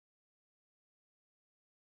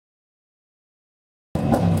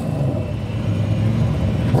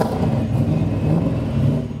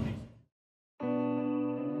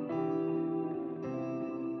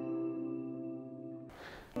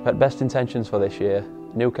But best intentions for this year,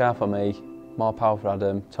 new car for me, more power for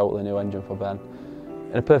Adam, totally new engine for Ben.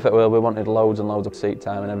 In a perfect world we wanted loads and loads of seat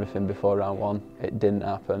time and everything before round one. It didn't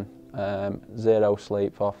happen. Zero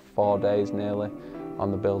sleep for 4 days nearly on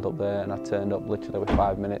the build up there, and I turned up literally with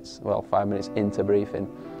 5 minutes, well 5 minutes into briefing.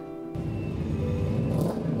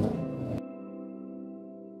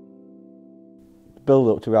 The build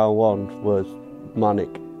up to round one was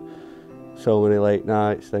manic. So many late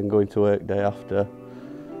nights, then going to work day after.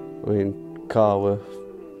 I mean, car was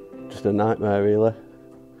just a nightmare really.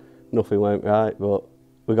 Nothing went right, but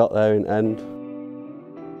we got there in the end.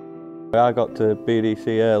 I got to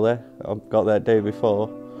BDC early. I got there the day before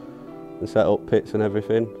and set up pits and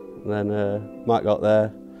everything. And then Matt got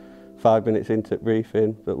there 5 minutes into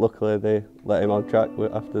briefing, but luckily they let him on track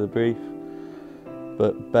after the brief.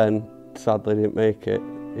 But Ben sadly didn't make it.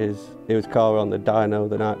 He was car on the dyno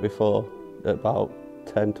the night before at about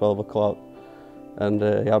 10, 12 o'clock. And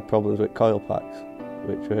he had problems with coil packs,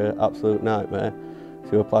 which were an absolute nightmare. So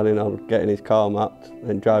we were planning on getting his car mapped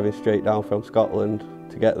and driving straight down from Scotland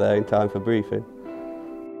to get there in time for briefing.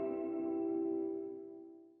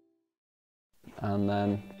 And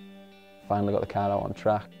then finally got the car out on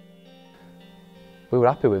track. We were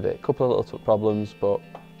happy with it, a couple of little problems but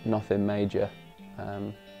nothing major,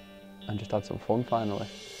 and just had some fun finally.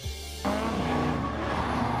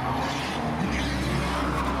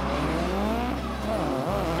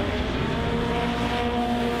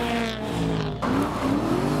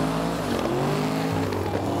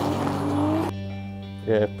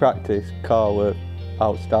 Yeah, practice, car were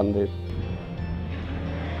outstanding.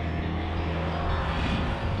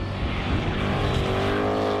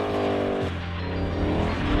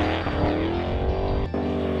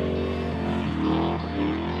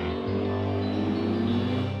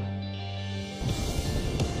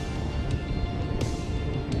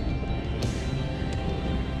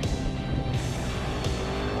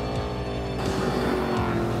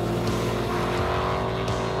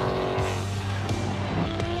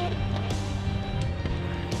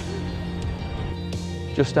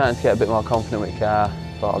 Just starting to get a bit more confident with the car,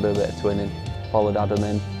 thought I'd do a bit of twinning, followed Adam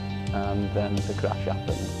in, and then the crash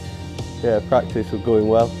happened. Yeah, practice was going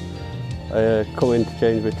well. I come in to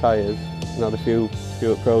change my tyres and had a few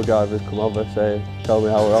pro drivers come over, tell me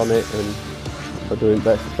how we're on it and we're doing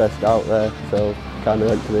best out there, so kind of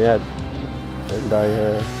went to my head. And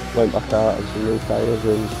I went back out on some new tyres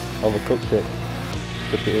and overcooked it,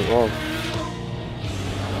 took it in wrong.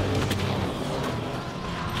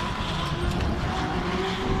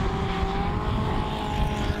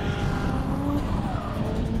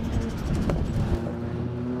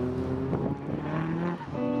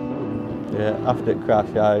 Yeah, after the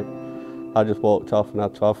crash I just walked off and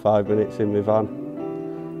had to have 5 minutes in my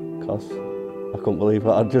van because I couldn't believe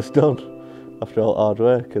what I'd just done after all hard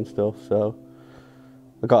work and stuff. So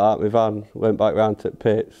I got out of my van, went back round to the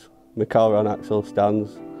pits, my car on axle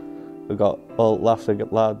stands, we got all Lasser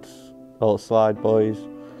lads, all Slide boys,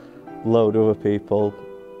 load of other people,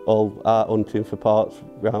 all out hunting for parts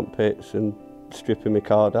round pits and stripping my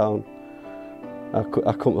car down. I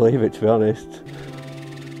couldn't believe it, to be honest.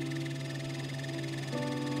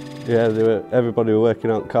 Yeah, everybody were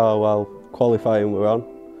working on the car while qualifying were on,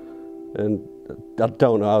 and I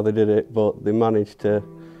don't know how they did it, but they managed to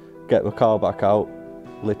get my car back out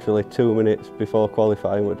literally 2 minutes before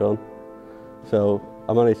qualifying were done. So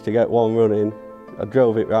I managed to get one run in. I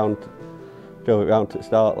drove it round to the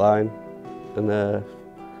start line, and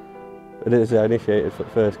as I initiated for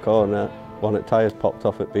the first corner, one of the tyres popped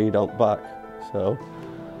off at B dump back, so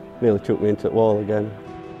nearly took me into the wall again.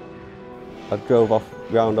 I drove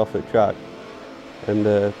round off the track, and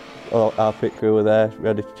our pit crew were there,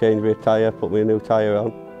 ready to change me a tyre, put me a new tyre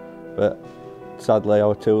on. But sadly I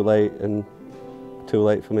was too late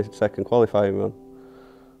for my second qualifying run.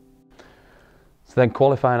 So then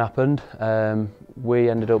qualifying happened. We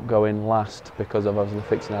ended up going last because of obviously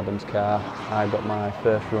fixing Adam's car. I got my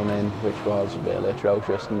first run in, which was really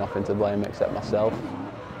atrocious, nothing to blame except myself.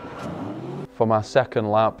 For my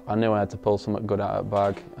second lap, I knew I had to pull something good out of the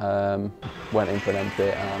bag. Went in for an empty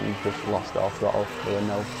and just lost all throttle. There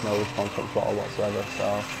was no response from throttle whatsoever,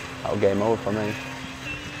 so that was game over for me.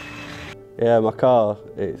 Yeah, my car,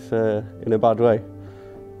 it's in a bad way.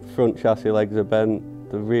 Front chassis legs are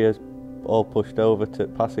bent, the rear's all pushed over to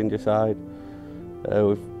the passenger side.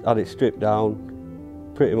 We've had it stripped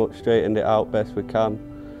down, pretty much straightened it out best we can.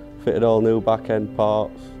 Fitted all new back end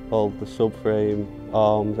parts, all the subframe,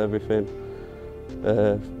 arms, everything.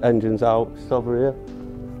 Engine's out, it's over here.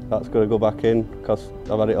 that's going to go back in because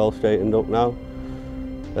I've had it all straightened up now.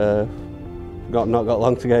 Not got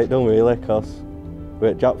long to get it done really, because we're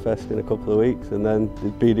at Japfest in a couple of weeks and then the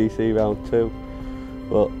BDC round 2,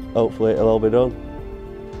 but hopefully it'll all be done.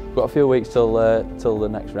 We've got a few weeks till the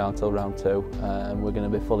next round, till round 2. We're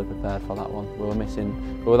going to be fully prepared for that one. We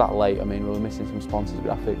were that late. I mean, we were missing some sponsors'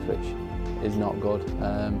 graphics, which is not good.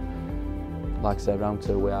 Like I said, round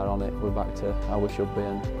 2 we are on it. We're back to how we should be,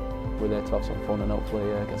 and we're there to have some fun and hopefully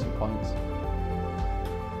get some points.